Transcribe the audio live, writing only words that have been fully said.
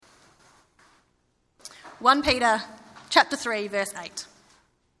1 Peter chapter 3, verse 8.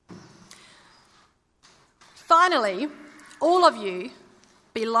 Finally, all of you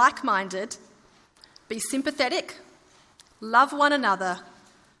be like-minded, be sympathetic, love one another,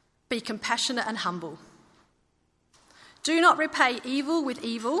 be compassionate and humble. Do not repay evil with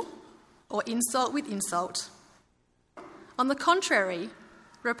evil or insult with insult. On the contrary,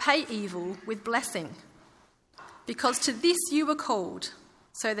 repay evil with blessing, because to this you were called,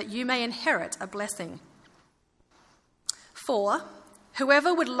 so that you may inherit a blessing. For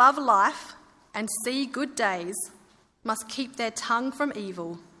whoever would love life and see good days must keep their tongue from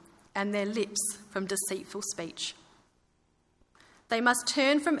evil and their lips from deceitful speech. They must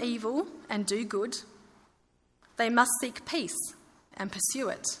turn from evil and do good. They must seek peace and pursue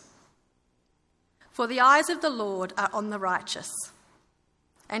it. For the eyes of the Lord are on the righteous,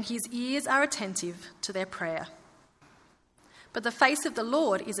 and his ears are attentive to their prayer. But the face of the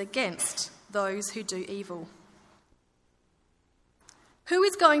Lord is against those who do evil. Who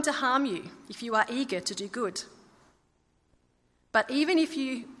is going to harm you if you are eager to do good? But even if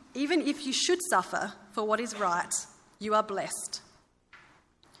you should suffer for what is right, you are blessed.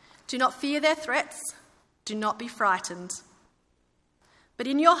 Do not fear their threats. Do not be frightened. But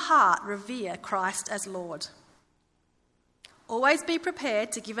in your heart revere Christ as Lord. Always be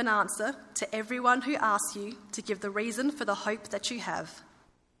prepared to give an answer to everyone who asks you to give the reason for the hope that you have.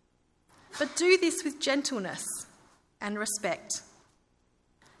 But do this with gentleness and respect,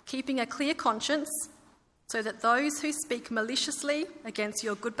 keeping a clear conscience, so that those who speak maliciously against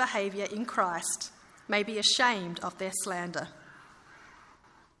your good behaviour in Christ may be ashamed of their slander.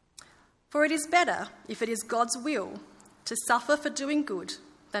 For it is better, if it is God's will, to suffer for doing good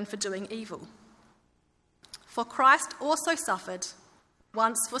than for doing evil. For Christ also suffered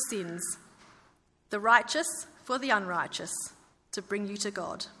once for sins, the righteous for the unrighteous, to bring you to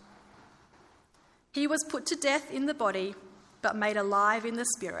God. He was put to death in the body, but made alive in the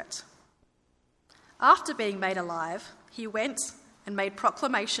spirit. After being made alive, he went and made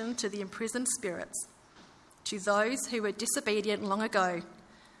proclamation to the imprisoned spirits, to those who were disobedient long ago,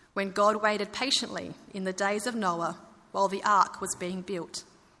 when God waited patiently in the days of Noah while the ark was being built.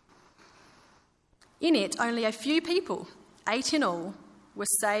 In it, only a few people, 8 in all, were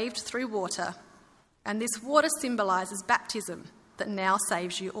saved through water, and this water symbolises baptism that now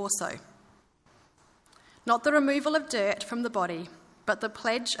saves you also. Not the removal of dirt from the body, but the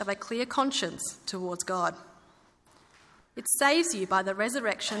pledge of a clear conscience towards God. It saves you by the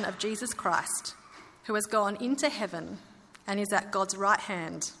resurrection of Jesus Christ, who has gone into heaven and is at God's right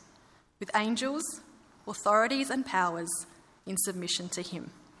hand, with angels, authorities and powers in submission to him.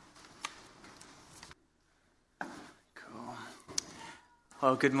 Cool.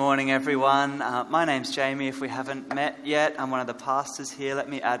 Well, good morning, everyone. My name's Jamie. If we haven't met yet, I'm one of the pastors here. Let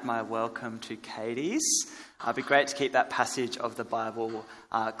me add my welcome to Katie's. It'd be great to keep that passage of the Bible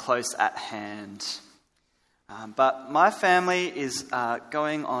close at hand. But my family is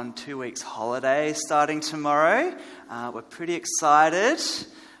going on 2 weeks holiday starting tomorrow. We're pretty excited.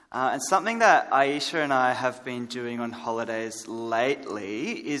 And something that Aisha and I have been doing on holidays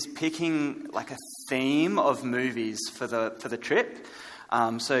lately is picking like a theme of movies for the trip.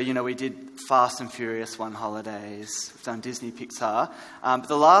 So, we did Fast and Furious one holidays. We've done Disney, Pixar. But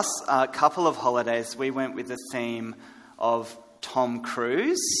the last couple of holidays, we went with the theme of Tom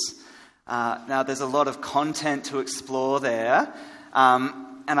Cruise. Now, there's a lot of content to explore there.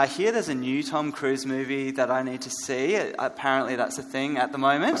 And I hear there's a new Tom Cruise movie that I need to see. Apparently that's a thing at the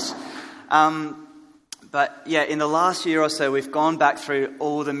moment. But yeah, in the last year or so, we've gone back through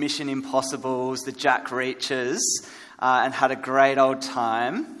all the Mission Impossibles, the Jack Reachers, and had a great old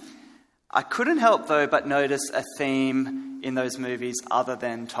time. I couldn't help, though, but notice a theme in those movies other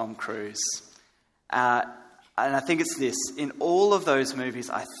than Tom Cruise. And I think it's this. In all of those movies,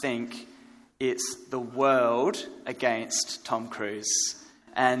 I think it's the world against Tom Cruise.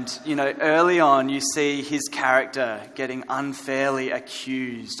 And, early on, you see his character getting unfairly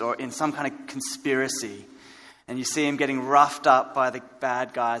accused or in some kind of conspiracy. And you see him getting roughed up by the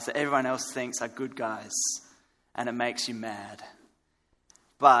bad guys that everyone else thinks are good guys. And it makes you mad.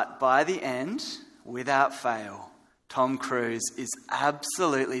 But by the end, without fail, Tom Cruise is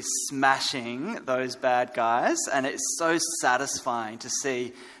absolutely smashing those bad guys. And it's so satisfying to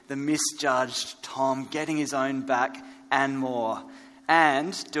see the misjudged Tom getting his own back and more.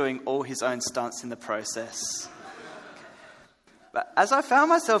 And doing all his own stunts in the process. But as I found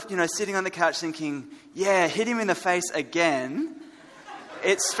myself, sitting on the couch thinking, yeah, hit him in the face again,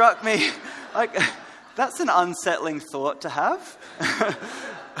 it struck me, that's an unsettling thought to have.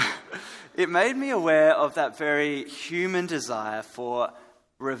 It made me aware of that very human desire for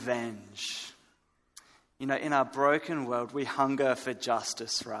revenge. in our broken world, we hunger for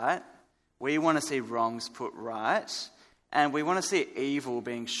justice, right? We want to see wrongs put right, and we want to see evil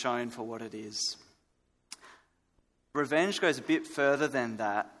being shown for what it is. Revenge goes a bit further than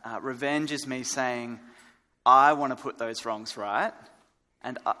that. Revenge is me saying, I want to put those wrongs right,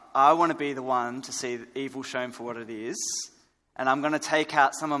 and I want to be the one to see evil shown for what it is, and I'm going to take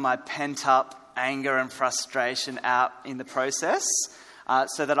out some of my pent-up anger and frustration out in the process,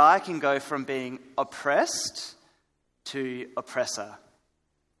 so that I can go from being oppressed to oppressor.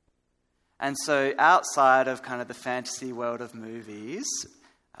 And so outside of kind of the fantasy world of movies,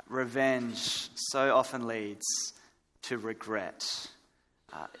 revenge so often leads to regret.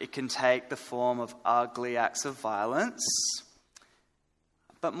 It can take the form of ugly acts of violence.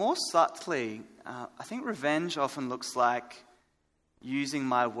 But more subtly, I think revenge often looks like using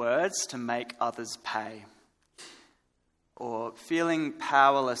my words to make others pay. Or feeling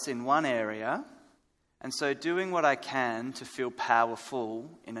powerless in one area, and so doing what I can to feel powerful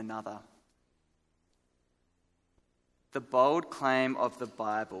in another. The bold claim of the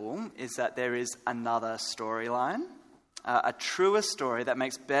Bible is that there is another storyline, a truer story that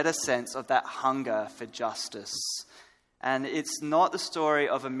makes better sense of that hunger for justice. And it's not the story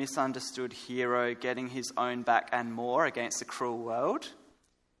of a misunderstood hero getting his own back and more against a cruel world,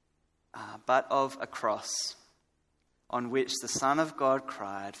 but of a cross on which the Son of God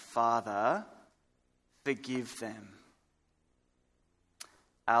cried, Father, forgive them.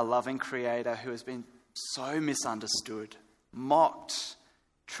 Our loving Creator, who has been so misunderstood, mocked,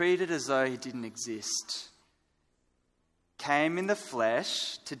 treated as though he didn't exist, came in the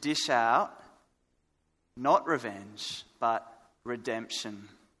flesh to dish out not revenge, but redemption.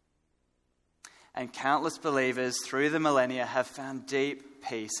 And countless believers through the millennia have found deep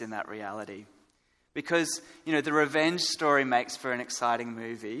peace in that reality. Because, the revenge story makes for an exciting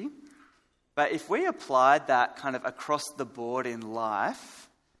movie. But if we applied that kind of across the board in life,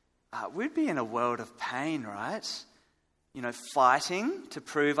 we'd be in a world of pain, right? Fighting to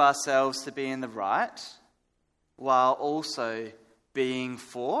prove ourselves to be in the right, while also being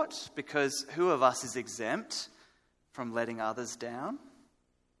fought, because who of us is exempt from letting others down?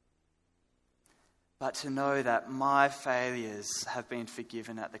 But to know that my failures have been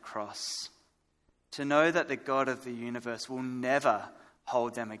forgiven at the cross, to know that the God of the universe will never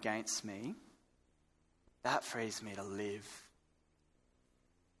hold them against me, that frees me to live.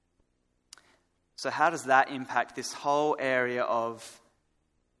 So how does that impact this whole area of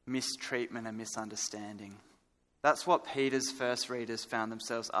mistreatment and misunderstanding? That's what Peter's first readers found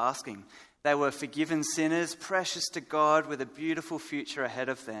themselves asking. They were forgiven sinners, precious to God, with a beautiful future ahead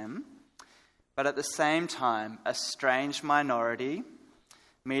of them, but at the same time, a strange minority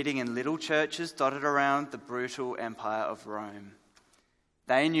meeting in little churches dotted around the brutal empire of Rome.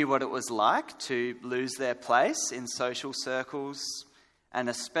 They knew what it was like to lose their place in social circles, and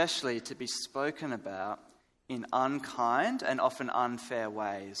especially to be spoken about in unkind and often unfair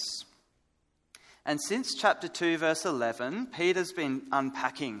ways. And since chapter 2, verse 11, Peter's been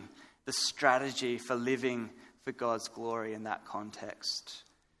unpacking the strategy for living for God's glory in that context.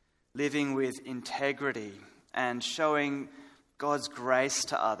 Living with integrity and showing God's grace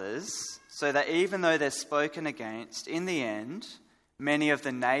to others, so that even though they're spoken against, in the end, many of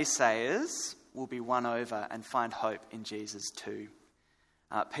the naysayers will be won over and find hope in Jesus too.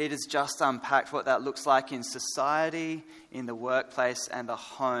 Peter's just unpacked what that looks like in society, in the workplace and the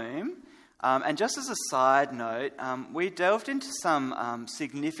home. And just as a side note, we delved into some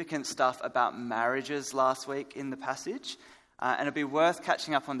significant stuff about marriages last week in the passage. And it'd be worth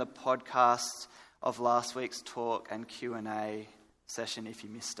catching up on the podcast of last week's talk and Q&A session if you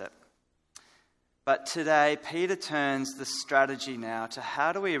missed it. But today, Peter turns the strategy now to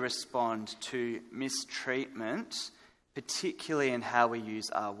how do we respond to mistreatment, particularly in how we use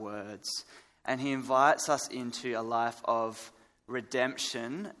our words. And he invites us into a life of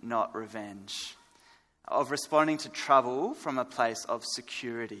redemption, not revenge, of responding to trouble from a place of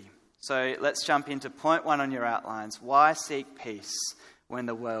security. So let's jump into point 1 on your outlines. Why seek peace when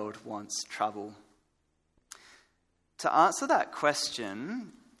the world wants trouble? To answer that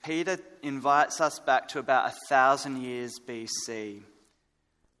question, Peter invites us back to about 1,000 years BC.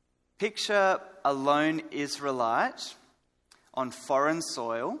 Picture a lone Israelite on foreign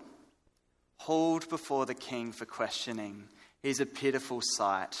soil, hauled before the king for questioning. He's a pitiful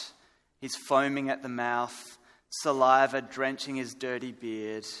sight. He's foaming at the mouth, saliva drenching his dirty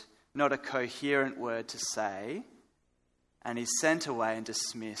beard, not a coherent word to say, and he's sent away and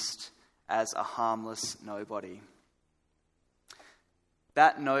dismissed as a harmless nobody.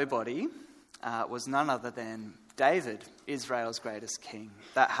 That nobody was none other than David, Israel's greatest king.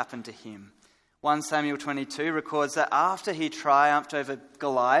 That happened to him. 1 Samuel 22 records that after he triumphed over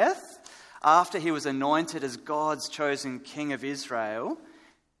Goliath, after he was anointed as God's chosen king of Israel,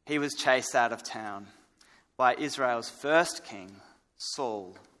 he was chased out of town by Israel's first king,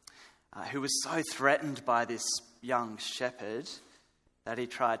 Saul, who was so threatened by this young shepherd that he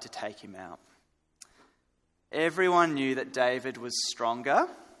tried to take him out. Everyone knew that David was stronger,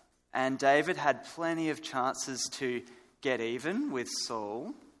 and David had plenty of chances to get even with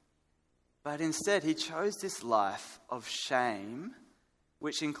Saul, but instead he chose this life of shame,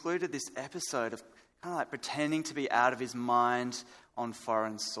 which included this episode of kind of like pretending to be out of his mind on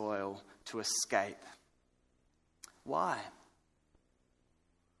foreign soil to escape. Why?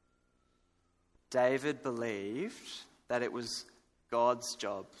 David believed that it was God's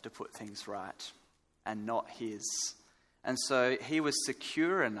job to put things right and not his. And so he was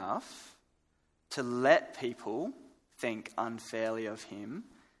secure enough to let people think unfairly of him,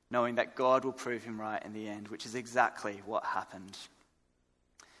 knowing that God will prove him right in the end, which is exactly what happened.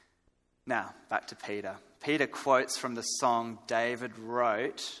 Now, back to Peter. Peter quotes from the song David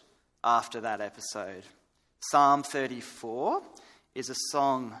wrote after that episode. Psalm 34 is a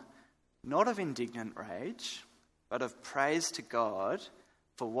song not of indignant rage, but of praise to God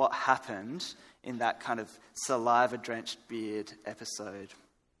for what happened in that kind of saliva-drenched beard episode.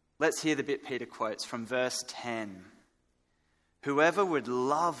 Let's hear the bit Peter quotes from verse 10. Whoever would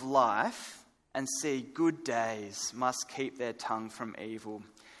love life and see good days must keep their tongue from evil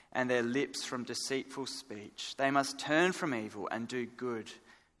and their lips from deceitful speech. They must turn from evil and do good.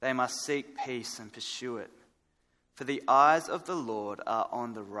 They must seek peace and pursue it. For the eyes of the Lord are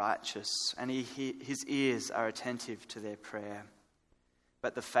on the righteous, and his ears are attentive to their prayer.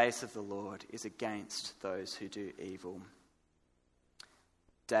 But the face of the Lord is against those who do evil.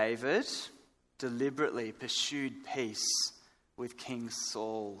 David deliberately pursued peace with King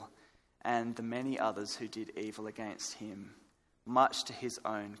Saul and the many others who did evil against him, much to his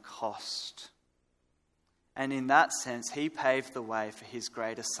own cost. And in that sense, he paved the way for his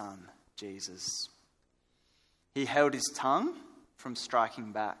greater son, Jesus. He held his tongue from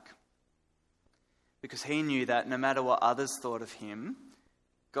striking back because he knew that no matter what others thought of him,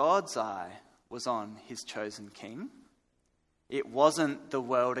 God's eye was on his chosen king. It wasn't the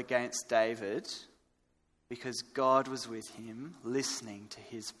world against David because God was with him, listening to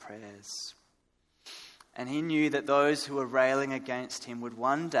his prayers. And he knew that those who were railing against him would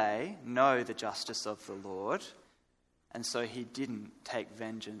one day know the justice of the Lord, and so he didn't take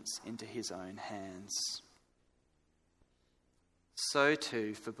vengeance into his own hands. So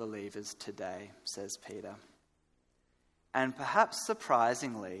too for believers today, says Peter. And perhaps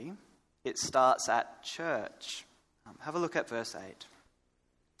surprisingly, it starts at church. Have a look at verse 8.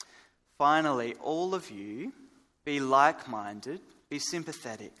 Finally, all of you, be like-minded, be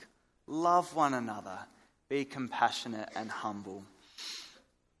sympathetic, love one another, be compassionate and humble.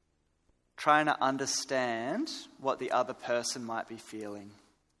 Trying to understand what the other person might be feeling.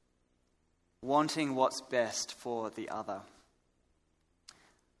 Wanting what's best for the other.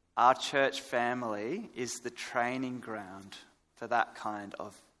 Our church family is the training ground for that kind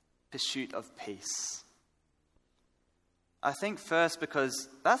of pursuit of peace. I think first because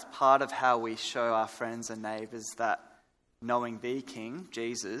that's part of how we show our friends and neighbours that knowing the King,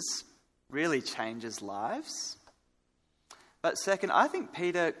 Jesus, really changes lives. But second, I think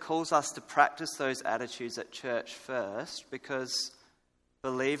Peter calls us to practice those attitudes at church first because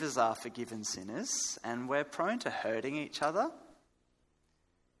believers are forgiven sinners and we're prone to hurting each other.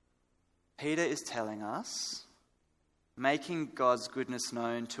 Peter is telling us making God's goodness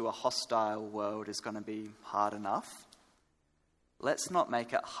known to a hostile world is going to be hard enough. Let's not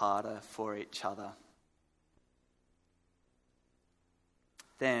make it harder for each other.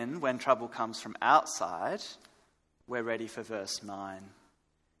 Then, when trouble comes from outside, we're ready for verse 9.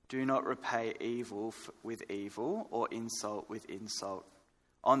 Do not repay evil with evil or insult with insult.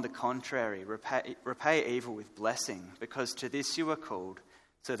 On the contrary, repay evil with blessing, because to this you are called,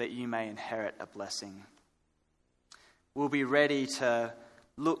 so that you may inherit a blessing. We'll be ready to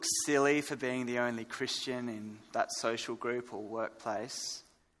look silly for being the only Christian in that social group or workplace,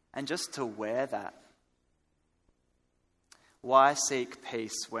 and just to wear that. Why seek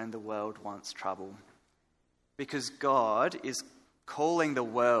peace when the world wants trouble? Because God is calling the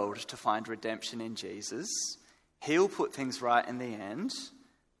world to find redemption in Jesus. He'll put things right in the end,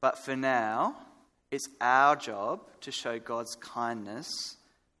 but for now, it's our job to show God's kindness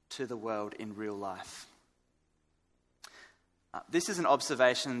to the world in real life. This is an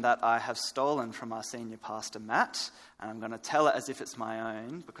observation that I have stolen from our senior pastor, Matt, and I'm going to tell it as if it's my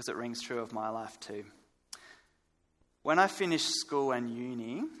own because it rings true of my life too. When I finished school and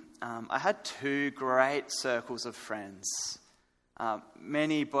uni, I had two great circles of friends.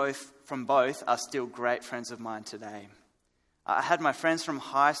 Many from both are still great friends of mine today. I had my friends from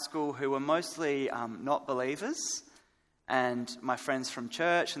high school who were mostly not believers, and my friends from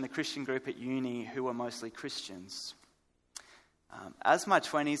church and the Christian group at uni who were mostly Christians. As my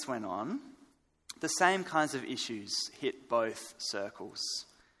 20s went on, the same kinds of issues hit both circles.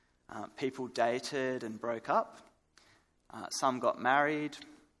 People dated and broke up. Some got married.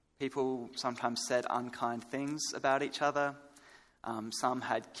 People sometimes said unkind things about each other. Some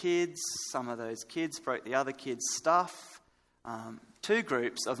had kids. Some of those kids broke the other kids' stuff. Two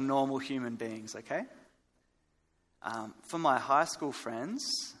groups of normal human beings, okay? For my high school friends,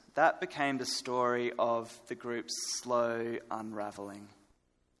 that became the story of the group's slow unravelling.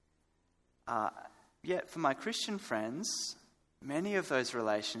 Yet for my Christian friends, many of those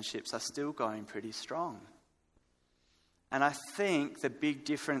relationships are still going pretty strong. And I think the big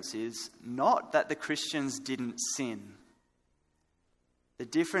difference is not that the Christians didn't sin. The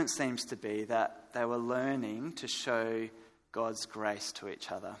difference seems to be that they were learning to show God's grace to each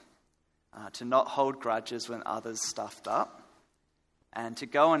other, to not hold grudges when others stuffed up, and to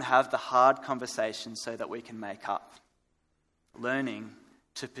go and have the hard conversations so that we can make up. Learning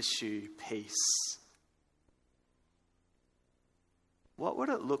to pursue peace. What would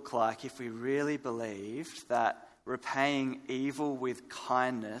it look like if we really believed that repaying evil with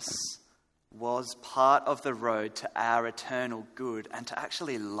kindness was part of the road to our eternal good and to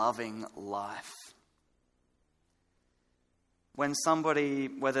actually loving life? When somebody,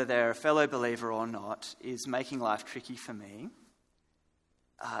 whether they're a fellow believer or not, is making life tricky for me,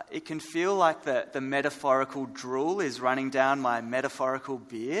 it can feel like the metaphorical drool is running down my metaphorical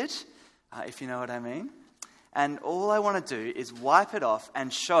beard, if you know what I mean. And all I want to do is wipe it off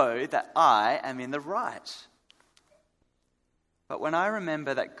and show that I am in the right. But when I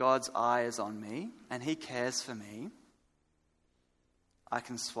remember that God's eye is on me and he cares for me, I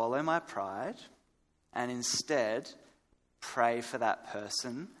can swallow my pride and instead pray for that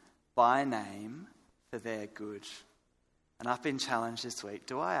person by name for their good. And I've been challenged this week,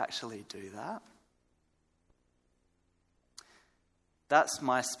 do I actually do that? That's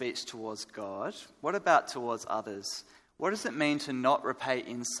my speech towards God. What about towards others? What does it mean to not repay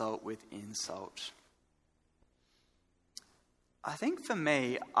insult with insult? I think for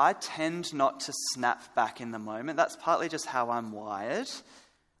me, I tend not to snap back in the moment. That's partly just how I'm wired.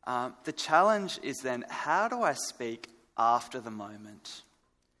 The challenge is then, how do I speak after the moment?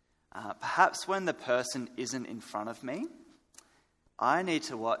 Perhaps when the person isn't in front of me, I need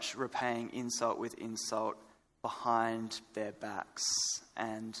to watch repaying insult with insult behind their backs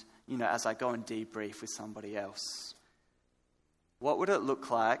and, as I go and debrief with somebody else. What would it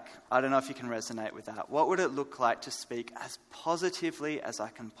look like? I don't know if you can resonate with that. What would it look like to speak as positively as I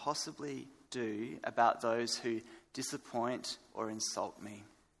can possibly do about those who disappoint or insult me?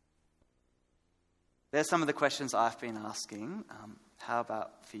 There's some of the questions I've been asking. How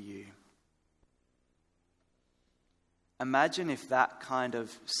about for you? Imagine if that kind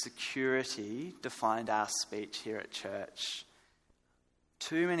of security defined our speech here at church.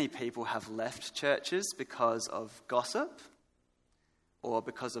 Too many people have left churches because of gossip or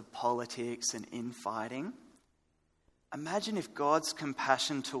because of politics and infighting. Imagine if God's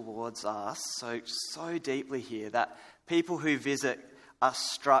compassion towards us so deeply here that people who visit are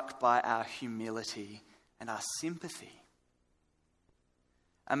struck by our humility and our sympathy.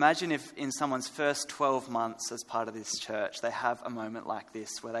 Imagine if in someone's first 12 months as part of this church, they have a moment like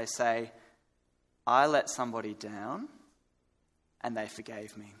this where they say, I let somebody down and they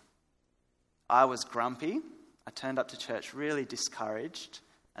forgave me. I was grumpy. I turned up to church really discouraged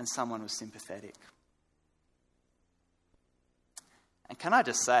and someone was sympathetic. And can I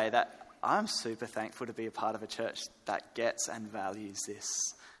just say that I'm super thankful to be a part of a church that gets and values this.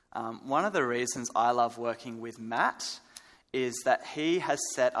 One of the reasons I love working with Matt is that he has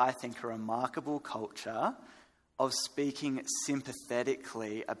set, I think, a remarkable culture of speaking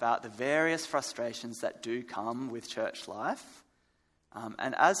sympathetically about the various frustrations that do come with church life.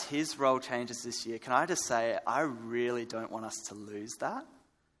 And as his role changes this year, can I just say, I really don't want us to lose that.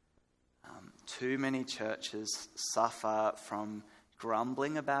 Too many churches suffer from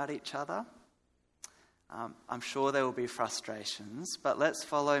grumbling about each other. I'm sure there will be frustrations, but let's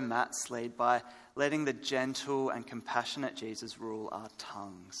follow Matt's lead by letting the gentle and compassionate Jesus rule our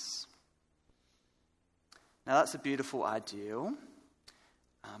tongues. Now that's a beautiful ideal,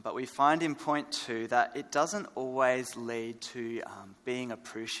 but we find in point 2 that it doesn't always lead to being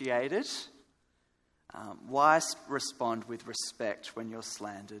appreciated. Why respond with respect when you're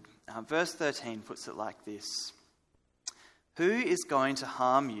slandered? Verse 13 puts it like this. Who is going to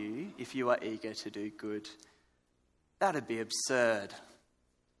harm you if you are eager to do good? That'd be absurd.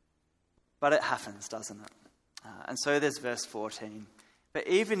 But it happens, doesn't it? And so there's verse 14. But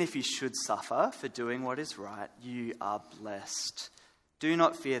even if you should suffer for doing what is right, you are blessed. Do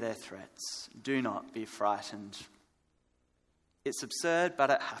not fear their threats. Do not be frightened. It's absurd, but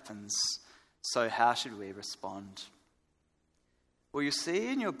it happens. So how should we respond? Well, you see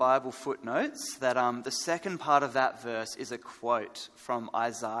in your Bible footnotes that the second part of that verse is a quote from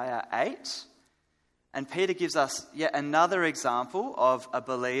Isaiah 8. And Peter gives us yet another example of a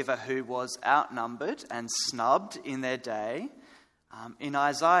believer who was outnumbered and snubbed in their day. In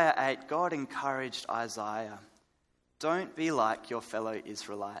Isaiah 8, God encouraged Isaiah, don't be like your fellow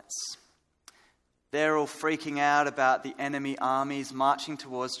Israelites. They're all freaking out about the enemy armies marching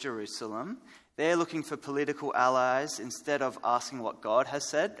towards Jerusalem. They're looking for political allies instead of asking what God has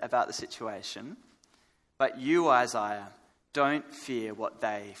said about the situation. But you, Isaiah, don't fear what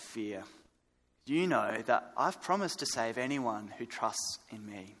they fear. You know that I've promised to save anyone who trusts in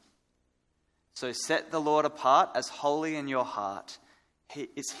me. So set the Lord apart as holy in your heart.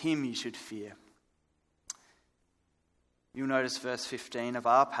 It's him you should fear. You'll notice verse 15 of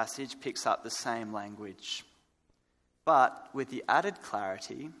our passage picks up the same language, but with the added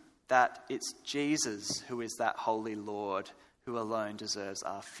clarity that it's Jesus who is that holy Lord who alone deserves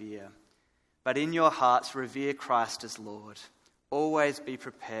our fear. But in your hearts, revere Christ as Lord. Always be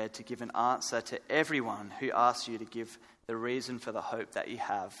prepared to give an answer to everyone who asks you to give the reason for the hope that you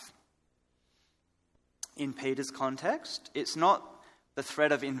have. In Peter's context, it's not the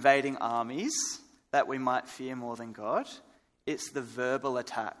threat of invading armies that we might fear more than God. It's the verbal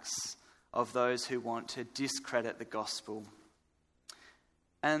attacks of those who want to discredit the gospel.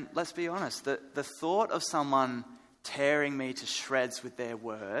 And let's be honest, the thought of someone tearing me to shreds with their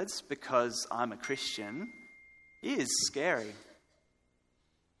words because I'm a Christian is scary.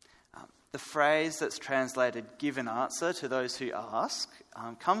 The phrase that's translated "give an answer to those who ask"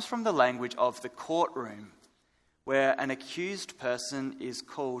 comes from the language of the courtroom, where an accused person is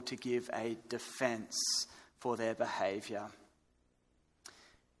called to give a defense for their behaviour.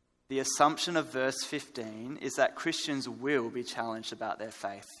 The assumption of verse 15 is that Christians will be challenged about their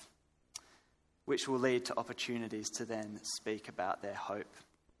faith, which will lead to opportunities to then speak about their hope.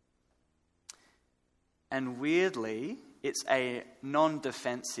 And weirdly, it's a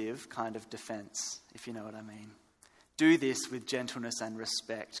non-defensive kind of defence, if you know what I mean. Do this with gentleness and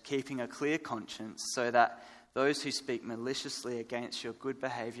respect, keeping a clear conscience so that those who speak maliciously against your good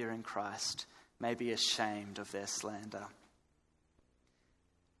behaviour in Christ may be ashamed of their slander.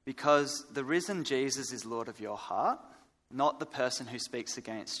 Because the risen Jesus is Lord of your heart, not the person who speaks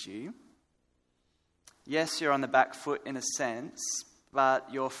against you. Yes, you're on the back foot in a sense,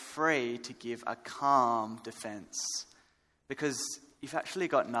 but you're free to give a calm defence because you've actually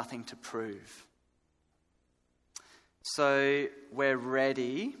got nothing to prove. So we're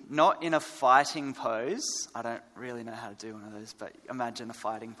ready, not in a fighting pose. I don't really know how to do one of those, but imagine a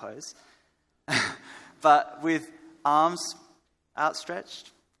fighting pose. But with arms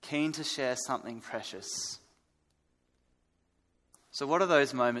outstretched, keen to share something precious. So what are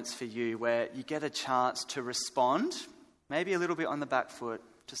those moments for you where you get a chance to respond, maybe a little bit on the back foot,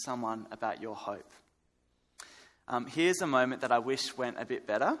 to someone about your hope? Here's a moment that I wish went a bit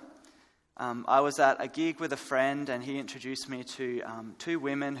better. I was at a gig with a friend and he introduced me to two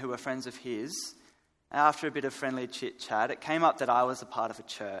women who were friends of his. After a bit of friendly chit-chat, it came up that I was a part of a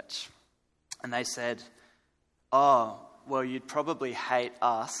church. And they said, "Oh, well, you'd probably hate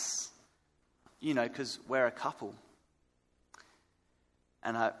us, because we're a couple."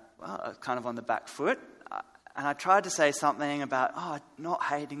 And I was kind of on the back foot. And I tried to say something about, not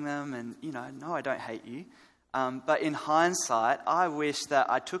hating them and, no, I don't hate you. But in hindsight, I wish that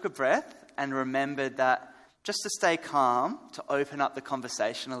I took a breath and remembered that just to stay calm, to open up the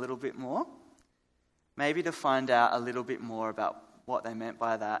conversation a little bit more, maybe to find out a little bit more about what they meant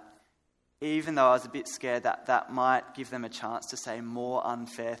by that, even though I was a bit scared that that might give them a chance to say more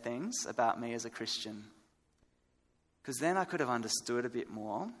unfair things about me as a Christian. Because then I could have understood a bit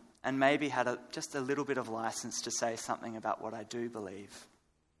more and maybe had just a little bit of license to say something about what I do believe.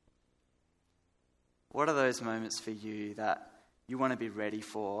 What are those moments for you that you want to be ready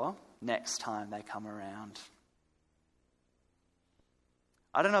for next time they come around?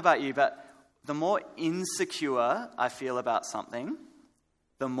 I don't know about you, but the more insecure I feel about something,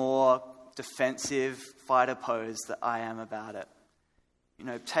 the more defensive fighter pose that I am about it.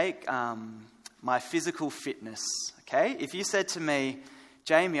 Take my physical fitness, okay? If you said to me,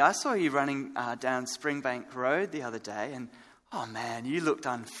 "Jamie, I saw you running down Springbank Road the other day and, oh man, you looked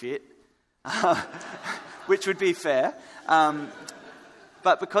unfit," which would be fair.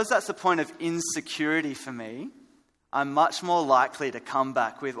 But because that's a point of insecurity for me, I'm much more likely to come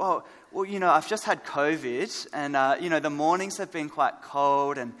back with, well, I've just had COVID and, the mornings have been quite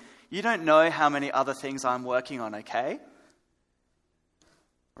cold and you don't know how many other things I'm working on, okay?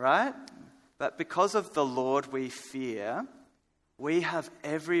 Right? But because of the Lord we fear, we have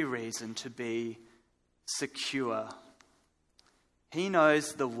every reason to be secure. He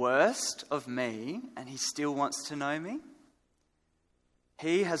knows the worst of me and he still wants to know me.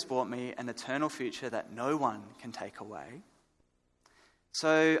 He has brought me an eternal future that no one can take away.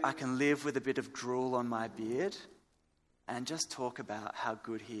 So I can live with a bit of drool on my beard and just talk about how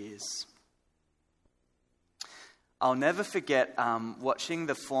good he is. I'll never forget watching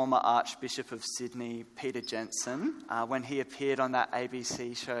the former Archbishop of Sydney, Peter Jensen, when he appeared on that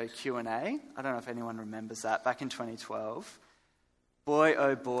ABC show Q&A. I don't know if anyone remembers that, back in 2012. Boy,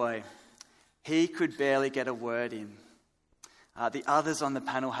 oh boy, he could barely get a word in. The others on the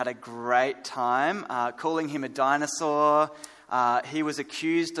panel had a great time, calling him a dinosaur. He was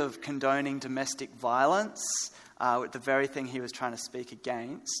accused of condoning domestic violence, the very thing he was trying to speak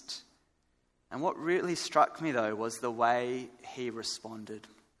against. And what really struck me, though, was the way he responded.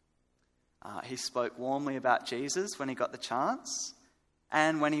 He spoke warmly about Jesus when he got the chance.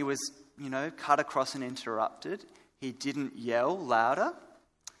 And when he was, cut across and interrupted, he didn't yell louder.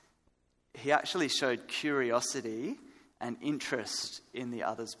 He actually showed curiosity and interest in the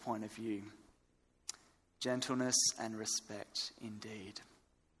other's point of view. Gentleness and respect, indeed.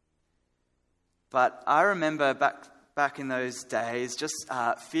 But I remember back in those days just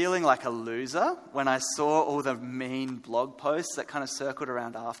feeling like a loser when I saw all the mean blog posts that kind of circled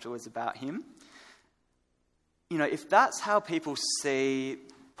around afterwards about him. If that's how people see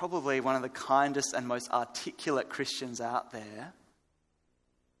probably one of the kindest and most articulate Christians out there,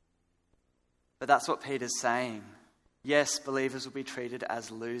 but that's what Peter's saying. Yes, believers will be treated as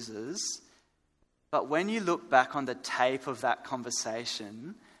losers, but when you look back on the tape of that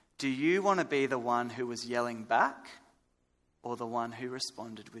conversation, do you want to be the one who was yelling back or the one who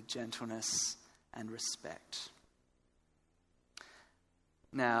responded with gentleness and respect?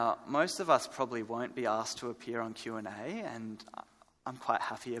 Now, most of us probably won't be asked to appear on Q&A, and I'm quite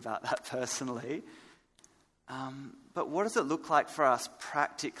happy about that personally. But what does it look like for us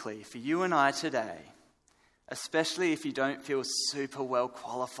practically, for you and I today, especially if you don't feel super well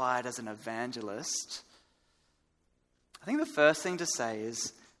qualified as an evangelist? I think the first thing to say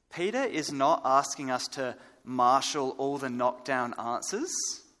is Peter is not asking us to marshal all the knockdown answers.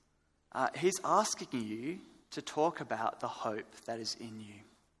 He's asking you to talk about the hope that is in you.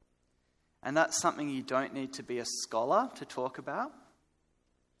 And that's something you don't need to be a scholar to talk about.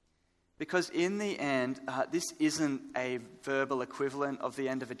 Because in the end, this isn't a verbal equivalent of the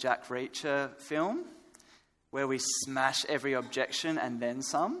end of a Jack Reacher film, where we smash every objection and then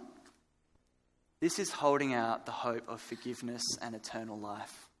some. This is holding out the hope of forgiveness and eternal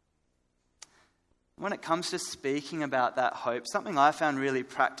life. When it comes to speaking about that hope, something I found really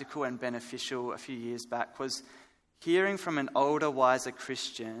practical and beneficial a few years back was hearing from an older, wiser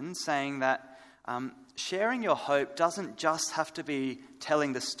Christian saying that sharing your hope doesn't just have to be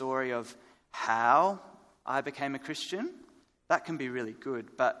telling the story of how I became a Christian. That can be really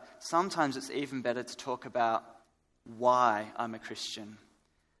good, but sometimes it's even better to talk about why I'm a Christian,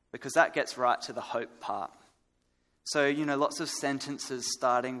 because that gets right to the hope part. So, lots of sentences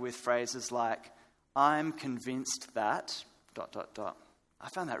starting with phrases like, I'm convinced that... I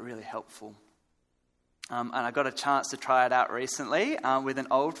found that really helpful. And I got a chance to try it out recently with an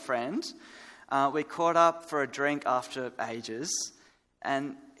old friend. We caught up for a drink after ages,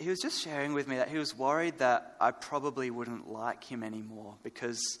 and he was just sharing with me that he was worried that I probably wouldn't like him anymore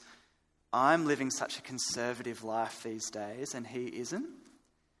because I'm living such a conservative life these days and he isn't.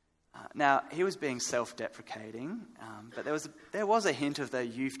 Now, he was being self-deprecating, but there was a hint of the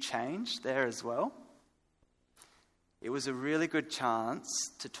you've changed there as well. It was a really good chance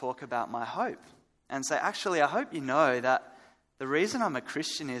to talk about my hope and say, actually, I hope you know that the reason I'm a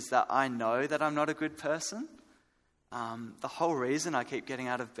Christian is that I know that I'm not a good person. The whole reason I keep getting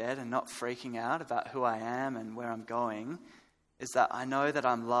out of bed and not freaking out about who I am and where I'm going is that I know that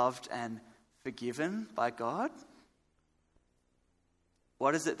I'm loved and forgiven by God.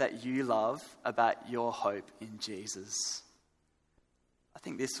 What is it that you love about your hope in Jesus? I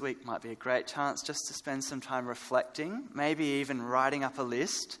think this week might be a great chance just to spend some time reflecting, maybe even writing up a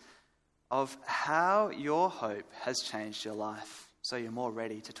list of how your hope has changed your life so you're more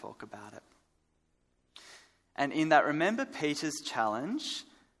ready to talk about it. And in that, remember Peter's challenge,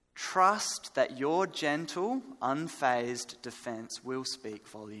 trust that your gentle, unfazed defense will speak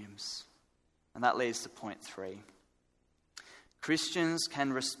volumes. And that leads to point 3. Christians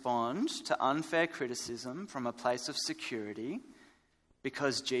can respond to unfair criticism from a place of security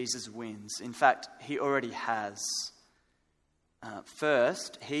because Jesus wins. In fact, he already has.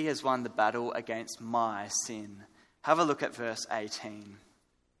 First, he has won the battle against my sin. Have a look at verse 18.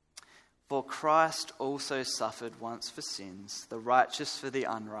 For Christ also suffered once for sins, the righteous for the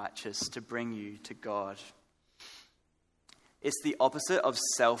unrighteous, to bring you to God. It's the opposite of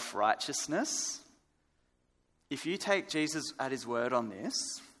self-righteousness. If you take Jesus at his word on this,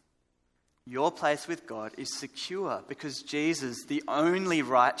 your place with God is secure because Jesus, the only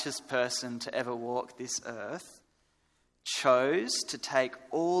righteous person to ever walk this earth, chose to take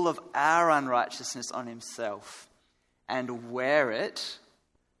all of our unrighteousness on himself and wear it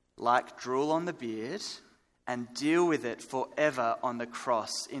like drool on the beard and deal with it forever on the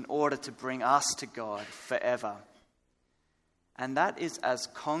cross in order to bring us to God forever. And that is as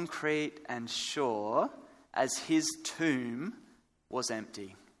concrete and sure as his tomb was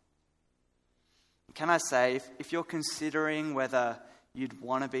empty. Can I say, if you're considering whether you'd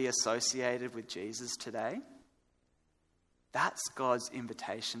want to be associated with Jesus today, that's God's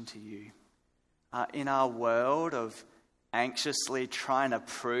invitation to you. In our world of anxiously trying to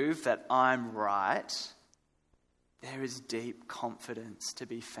prove that I'm right, there is deep confidence to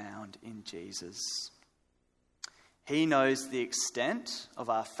be found in Jesus. He knows the extent of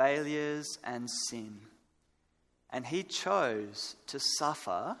our failures and sin, and he chose to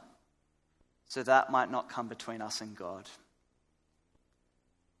suffer so that might not come between us and God.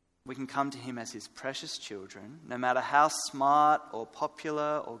 We can come to him as his precious children, no matter how smart or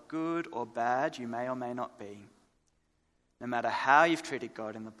popular or good or bad you may or may not be. No matter how you've treated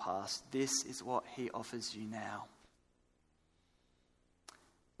God in the past, this is what he offers you now.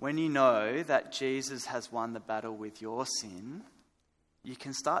 When you know that Jesus has won the battle with your sin, you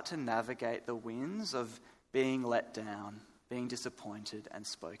can start to navigate the winds of being let down, being disappointed and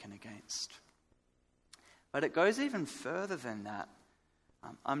spoken against. But it goes even further than that.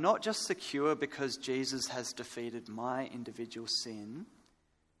 I'm not just secure because Jesus has defeated my individual sin,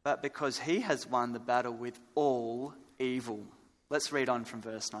 but because he has won the battle with all evil. Let's read on from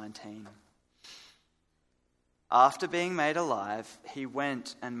verse 19. After being made alive, he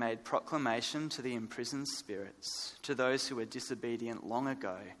went and made proclamation to the imprisoned spirits, to those who were disobedient long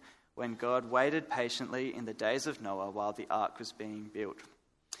ago, when God waited patiently in the days of Noah while the ark was being built.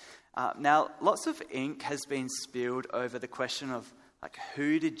 Now, lots of ink has been spilled over the question of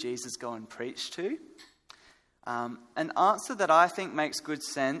who did Jesus go and preach to? An answer that I think makes good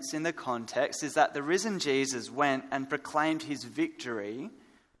sense in the context is that the risen Jesus went and proclaimed his victory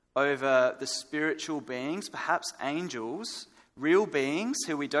over the spiritual beings, perhaps angels, real beings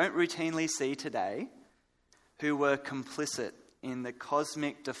who we don't routinely see today, who were complicit in the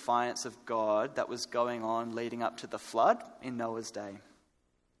cosmic defiance of God that was going on leading up to the flood in Noah's day.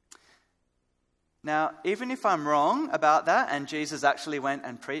 Now, even if I'm wrong about that and Jesus actually went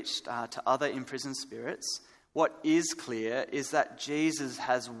and preached to other imprisoned spirits, what is clear is that Jesus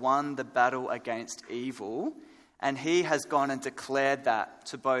has won the battle against evil, and he has gone and declared that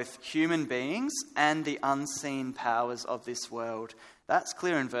to both human beings and the unseen powers of this world. That's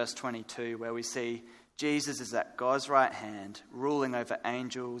clear in verse 22, where we see Jesus is at God's right hand, ruling over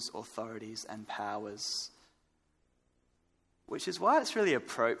angels, authorities, and powers. Which is why it's really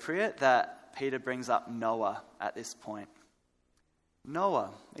appropriate that Peter brings up Noah at this point. Noah,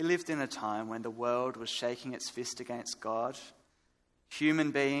 he lived in a time when the world was shaking its fist against God,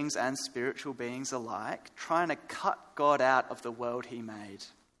 human beings and spiritual beings alike, trying to cut God out of the world he made.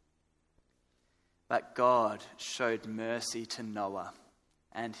 But God showed mercy to Noah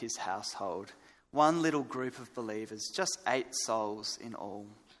and his household. One little group of believers, just 8 souls in all,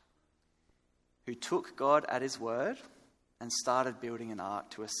 who took God at his word and started building an ark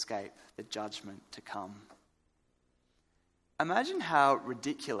to escape the judgment to come. Imagine how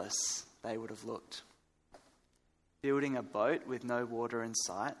ridiculous they would have looked. Building a boat with no water in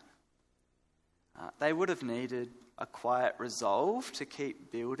sight. They would have needed a quiet resolve to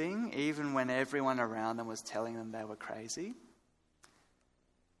keep building, even when everyone around them was telling them they were crazy.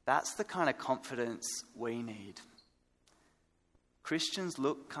 That's the kind of confidence we need. Christians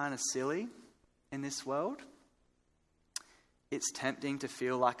look kind of silly in this world. It's tempting to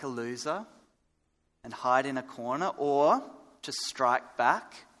feel like a loser and hide in a corner or to strike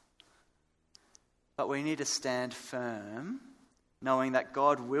back. But we need to stand firm, knowing that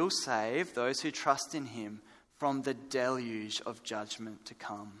God will save those who trust in him from the deluge of judgment to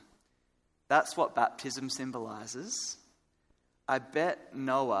come. That's what baptism symbolizes. I bet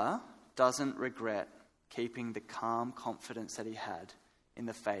Noah doesn't regret keeping the calm confidence that he had in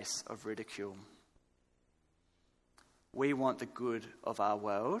the face of ridicule. We want the good of our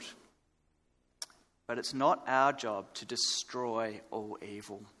world, but it's not our job to destroy all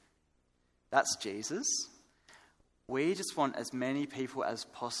evil. That's Jesus. We just want as many people as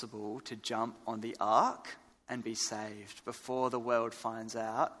possible to jump on the ark and be saved before the world finds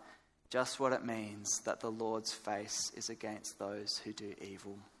out just what it means that the Lord's face is against those who do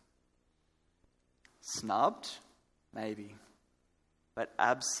evil. Snubbed? Maybe. But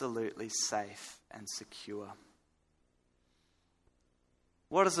absolutely safe and secure.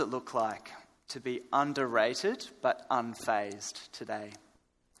 What does it look like to be underrated but unfazed today?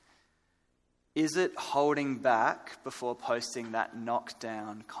 Is it holding back before posting that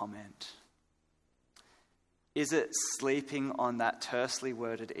knockdown comment? Is it sleeping on that tersely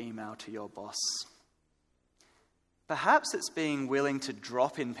worded email to your boss? Perhaps it's being willing to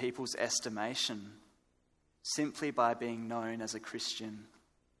drop in people's estimation simply by being known as a Christian,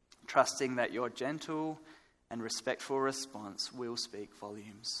 trusting that your gentle and respectful response will speak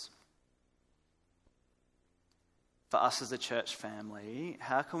volumes. For us as a church family,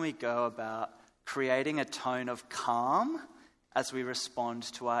 how can we go about creating a tone of calm as we respond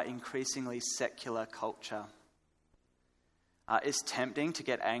to our increasingly secular culture? It's tempting to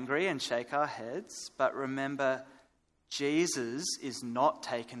get angry and shake our heads, but remember, Jesus is not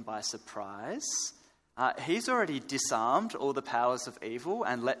taken by surprise. He's already disarmed all the powers of evil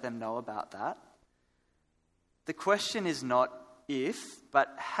and let them know about that. The question is not if,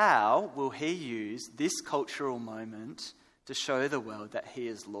 but how will he use this cultural moment to show the world that he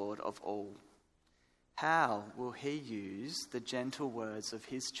is Lord of all? How will he use the gentle words of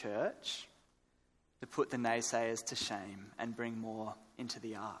his church to put the naysayers to shame and bring more into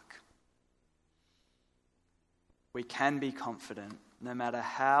the ark? We can be confident, no matter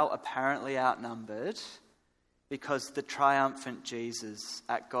how apparently outnumbered, because the triumphant Jesus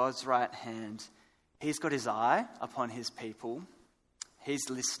at God's right hand, he's got his eye upon his people. He's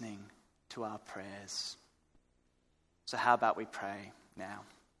listening to our prayers. So how about we pray now?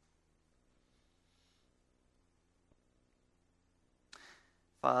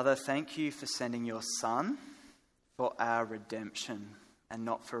 Father, thank you for sending your Son for our redemption and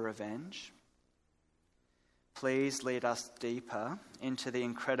not for revenge. Please lead us deeper into the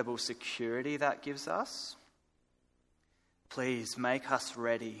incredible security that gives us. Please make us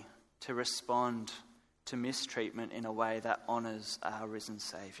ready to respond to mistreatment in a way that honours our risen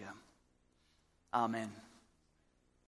Saviour. Amen.